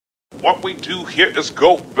What we do here is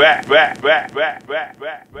go back. So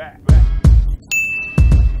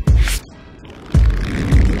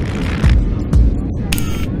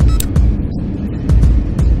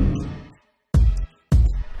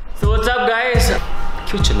what's up, guys?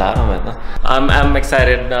 क्यों चिल्ला रहा हूँ मैं इतना? I'm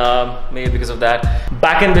excited, maybe because of that.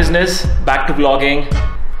 Back in business, back to vlogging.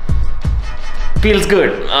 Feels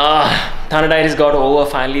good. Thana Diaries got over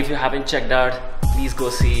finally. If you haven't checked out, please go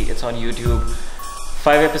see. It's on YouTube.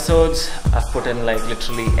 5 episodes. I've put in like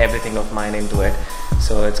literally everything of mine into it,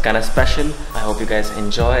 so it's kind of special. I hope you guys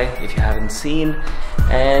enjoy if you haven't seen,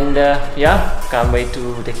 and yeah, can't wait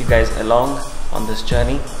to take you guys along on this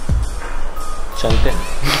journey. Chalte.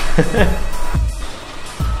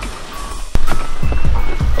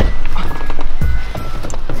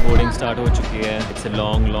 Boarding start हो चुकी है. It's a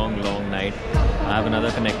long night. I have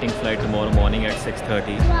another connecting flight tomorrow morning at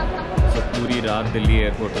 6:30. So पूरी रात Delhi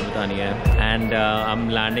airport पे बितानी है. And I'm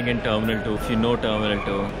landing in Terminal 2. If you know Terminal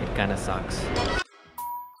 2, it kind of sucks.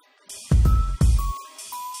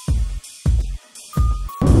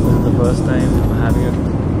 This is the first time I'm having a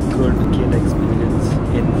good kid experience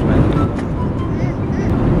in flight.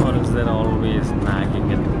 Or is there always nagging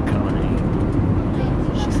and crying?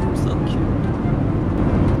 She seems so cute.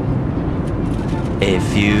 A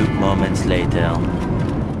few moments later.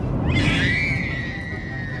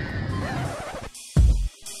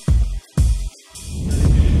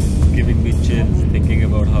 Giving me chills thinking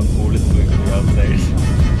about how cold it's going to be outside.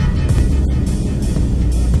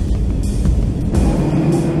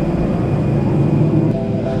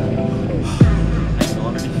 I can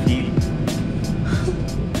already feel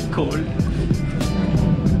cold.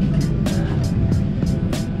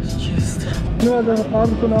 It's just...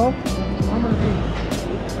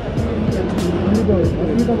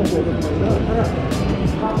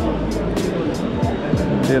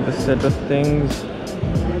 They're the set of things.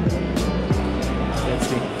 Let's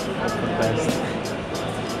see. Hope for the best.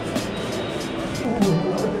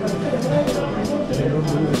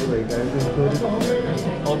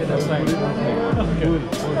 Okay, that's fine. Okay. Cool.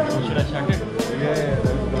 Should I shut it? Yeah.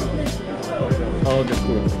 Oh, that's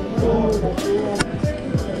cool.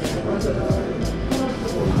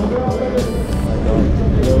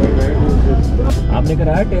 आपने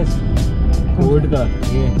कराया test code का?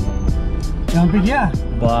 ये यहाँ पे किया?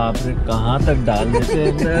 बाप रे, कहाँ तक डाल देते हैं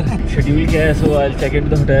अंदर. शेड्यूल क्या है? So I'll check into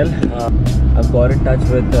the hotel. I've got in touch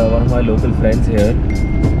with one of my local friends here,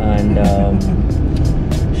 and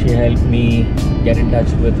she helped me get in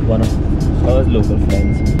touch with one of her local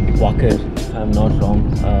friends, Walker, if I'm not wrong.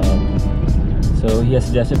 So he has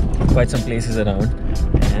suggested quite some places around,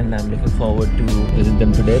 and I'm looking forward to visit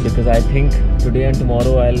them today, because I think today and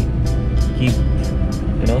tomorrow I'll keep,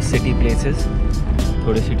 you know, city places.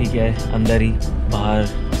 थोड़े city के अंदर ही, बाहर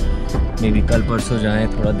may be कल परसों जाएँ,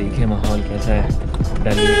 थोड़ा देखें माहौल कैसा है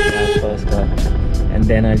दिल्ली के आसपास का, and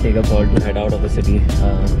then I'll take a call to head out of the city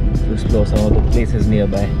to explore some of the places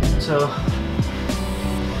nearby. So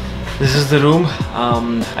this is the room.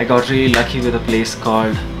 I got really lucky with a place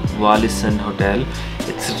called Wonderland Hotel.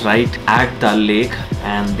 It's right at Dal Lake,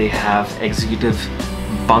 and they have executive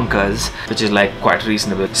bunkers, which is like quite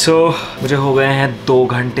reasonable. So मुझे हो गए हैं 2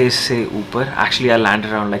 घंटे से ऊपर. Actually I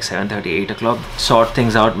landed around like 7:30, 8 o'clock. Sort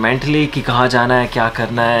things out mentally कि कहाँ जाना है, क्या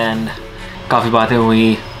करना है, and काफ़ी बातें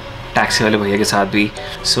हुई टैक्सी वाले भैया के साथ भी.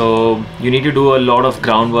 So you need to do a lot of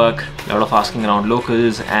groundwork, a lot of asking around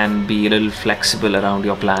locals, and be a little flexible around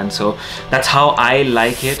your plans. So that's how I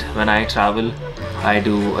like it when I travel. I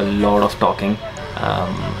do a lot of talking,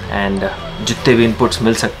 and जितने भी inputs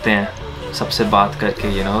मिल सकते हैं सबसे बात करके,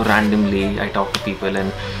 you know, randomly I talk to people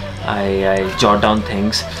and I jot down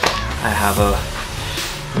things. I have a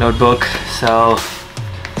notebook. So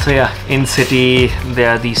yeah, in city there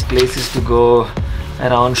are these places to go.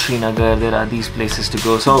 Around Srinagar there are these places to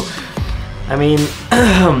go. So I mean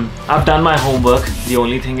I've done my homework. The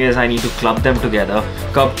only thing is I need to club them together.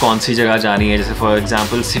 कब कौन सी जगह जानी है, जैसे for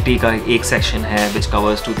example city का एक section है which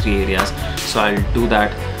covers 2-3 areas. So I'll do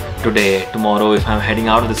that today. Tomorrow if I'm heading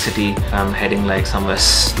out of the city, I'm heading like somewhere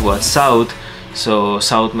towards south, so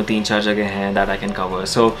south में 3-4 जगह हैं that I can cover.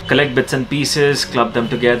 So collect bits and pieces, club them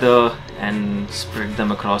together, and spread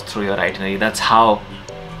them across through your itinerary. That's how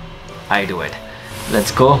I do it.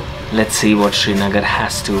 Let's go. Let's see what Srinagar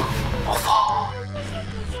has to offer.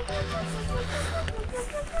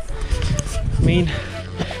 I mean,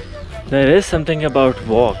 there is something about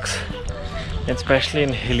walks, especially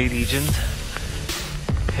in hilly regions.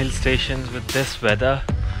 Hill stations with this weather,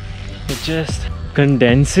 it just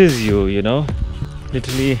condenses you, you know.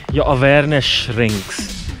 Literally your awareness shrinks.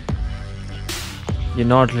 You're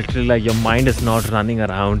not literally like, your mind is not running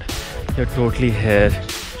around, you're totally here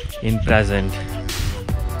in present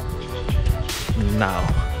now.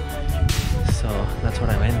 So that's what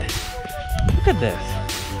I meant. Look at this.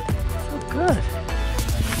 So good.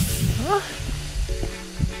 Huh?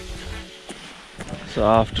 So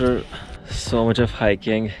after so much of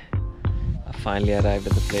hiking, I finally arrived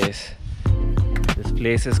at the place. This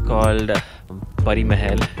place is called Pari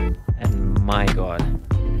Mahal, and my god,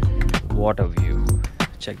 what a view.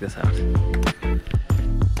 Check this out.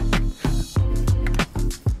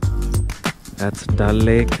 That's Dal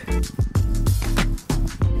Lake.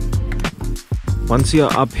 Once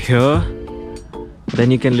you're up here,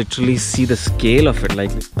 then you can literally see the scale of it.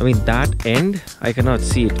 Like, I mean, that end, I cannot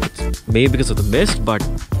see it. It's maybe because of the mist, but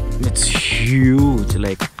it's huge.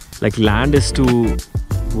 Like land is to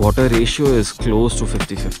water ratio is close to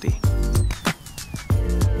 50-50.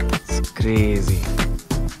 It's crazy.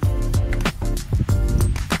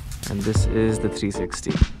 And this is the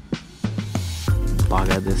 360.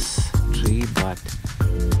 Baga this tree, but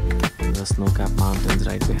the snow-capped mountains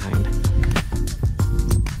right behind.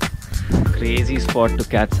 Crazy spot to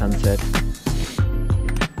catch sunset.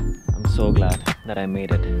 I'm so glad that I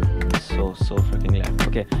made it. So freaking glad.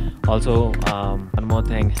 Okay, also one more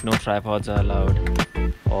thing, no tripods are allowed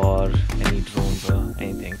or any drones or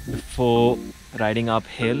anything. Before riding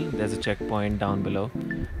uphill, there's a checkpoint down below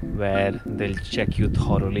where they'll check you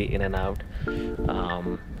thoroughly in and out,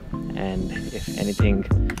 and if anything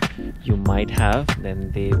you might have,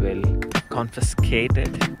 then they will confiscate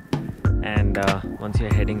it. And once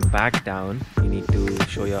you're heading back down, you need to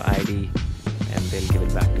show your ID and they'll give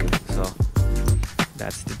it back to you. So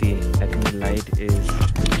that's the deal. I think the light is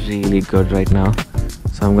really good right now,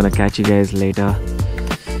 so I'm gonna catch you guys later.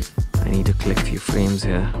 I need to click a few frames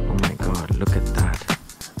here. Oh my god, look at that.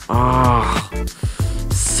 Oh,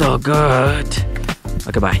 so good.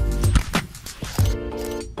 Okay, bye.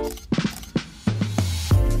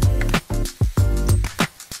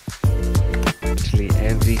 Actually,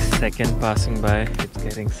 every second passing by, it's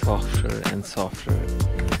getting softer and softer.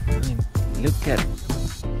 I mean, look at,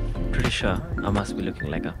 I'm pretty sure I must be looking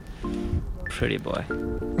like a pretty boy.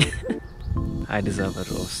 I deserve a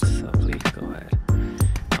roast, so please go ahead.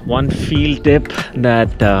 One field tip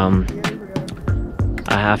that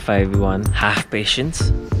I have for everyone: have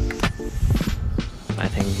patience. I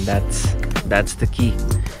think that's the key.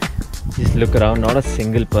 Just look around, not a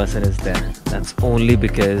single person is there. That's only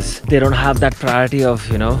because they don't have that priority of,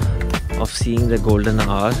 you know, of seeing the golden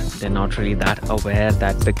hour. They're not really that aware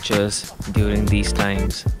that pictures during these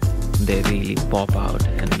times, they really pop out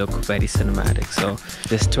and look very cinematic. So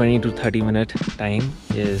this 20 to 30 minute time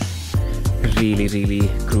is really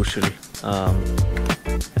crucial,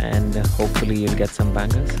 and hopefully you'll get some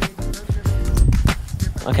bangers.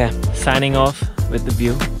 Okay, signing off with the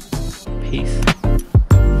view. Peace.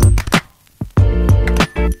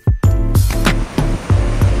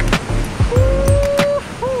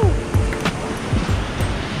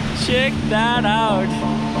 Check that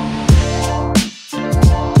out.